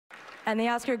And the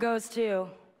Oscar goes to,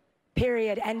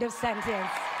 period, end of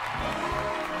sentence.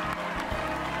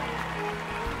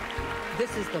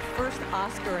 This is the first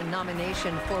Oscar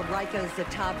nomination for Rika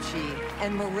Zatabchi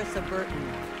and Marissa Burton.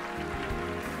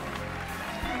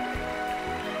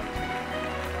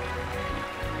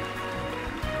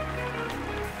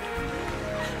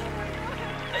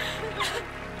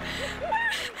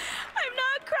 I'm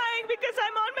not crying because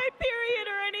I'm on my period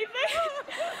or anything.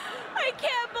 I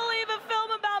can't believe a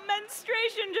film about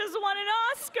menstruation just won an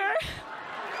Oscar.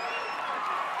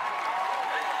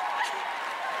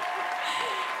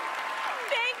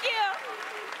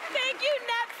 Thank you,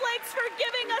 Netflix, for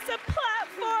giving us a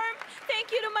platform.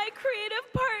 Thank you to my creative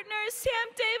partners, Sam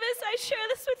Davis. I share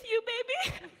this with you,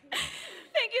 baby.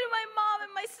 Thank you to my mom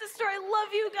and my sister. I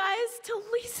love you guys. To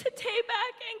Lisa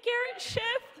Tayback and Garrett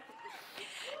Schiff.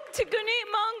 To Gunit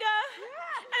Monga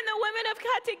and the women of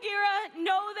Katagira,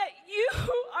 know that you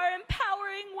are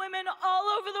empowering women all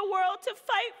over the world to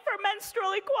fight for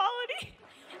menstrual equality.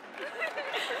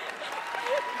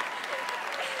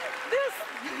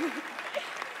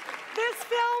 This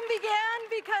film began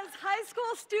because high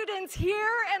school students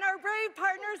here and our brave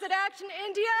partners at Action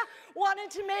India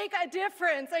wanted to make a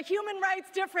difference, a human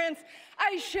rights difference.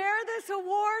 I share this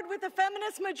award with the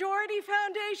Feminist Majority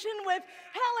Foundation, with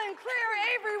Helen, Claire,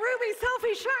 Avery, Ruby,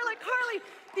 Sophie, Charlotte, Carly,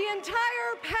 the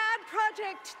entire PAD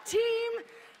project team,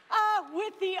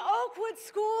 with the Oakwood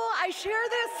School. I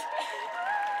share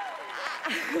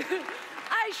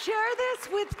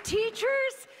this with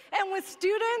teachers and with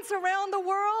students around the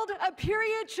world. A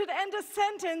period should end a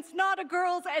sentence, not a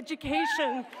girl's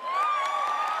education.